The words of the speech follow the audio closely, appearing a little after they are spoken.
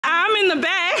the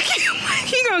back.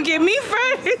 He gonna get me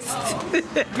first.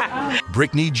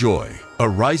 Britney Joy, a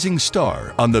rising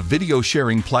star on the video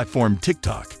sharing platform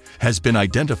TikTok, has been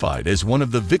identified as one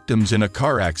of the victims in a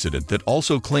car accident that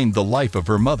also claimed the life of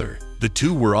her mother. The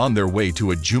two were on their way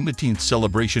to a Juneteenth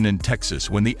celebration in Texas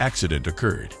when the accident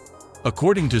occurred.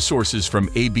 According to sources from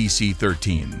ABC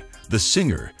 13, the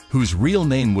singer, whose real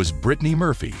name was Britney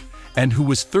Murphy, and who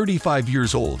was 35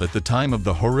 years old at the time of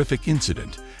the horrific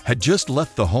incident, had just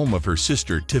left the home of her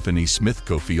sister Tiffany Smith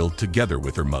Cofield together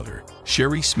with her mother,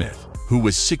 Sherie Smith, who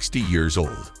was 60 years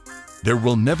old. "There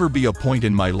will never be a point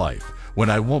in my life when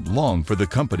I won't long for the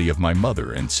company of my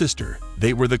mother and sister.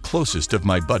 They were the closest of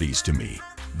my buddies to me.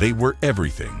 They were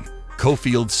everything,"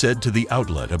 Cofield said to the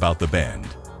outlet about the band.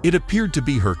 "It appeared to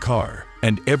be her car,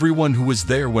 and everyone who was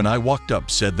there when I walked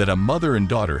up said that a mother and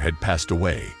daughter had passed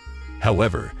away.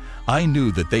 However, I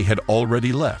knew that they had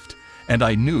already left, and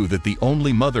I knew that the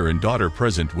only mother and daughter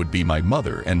present would be my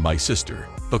mother and my sister."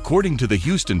 According to the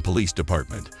Houston Police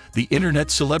Department, the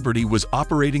internet celebrity was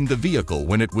operating the vehicle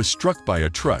when it was struck by a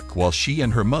truck while she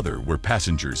and her mother were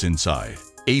passengers inside.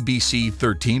 ABC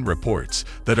 13 reports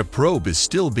that a probe is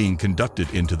still being conducted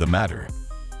into the matter.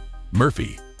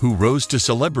 Murphy, who rose to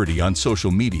celebrity on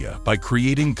social media by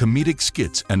creating comedic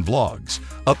skits and vlogs,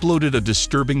 uploaded a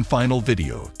disturbing final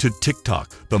video to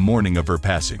TikTok the morning of her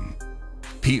passing.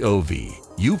 POV,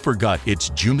 "You forgot it's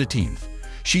Juneteenth."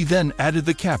 She then added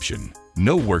the caption,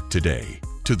 "No work today,"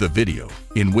 to the video,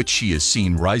 in which she is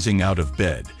seen rising out of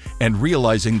bed and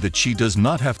realizing that she does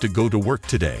not have to go to work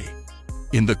today.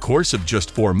 In the course of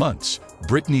just 4 months,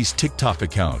 Britney's TikTok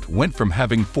account went from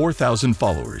having 4,000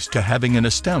 followers to having an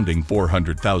astounding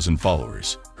 400,000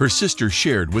 followers. Her sister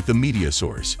shared with the media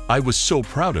source, "I was so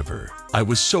proud of her. I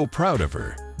was so proud of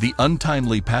her." The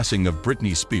untimely passing of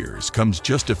Britney Spears comes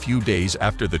just a few days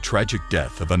after the tragic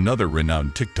death of another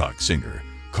renowned TikTok singer,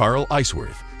 Carl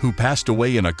Eisworth, who passed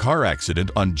away in a car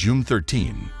accident on June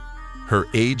 13. Her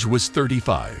age was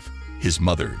 35. His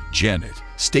mother, Janet,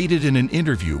 stated in an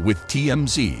interview with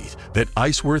TMZ that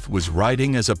Eisworth was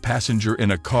riding as a passenger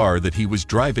in a car that he was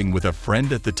driving with a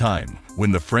friend at the time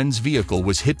when the friend's vehicle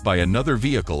was hit by another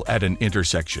vehicle at an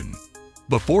intersection.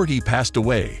 Before he passed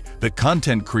away, the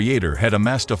content creator had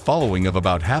amassed a following of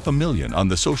about 500,000 on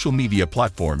the social media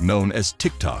platform known as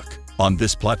TikTok. On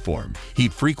this platform, he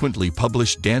frequently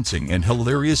published dancing and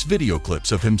hilarious video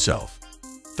clips of himself.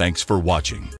 Thanks for watching.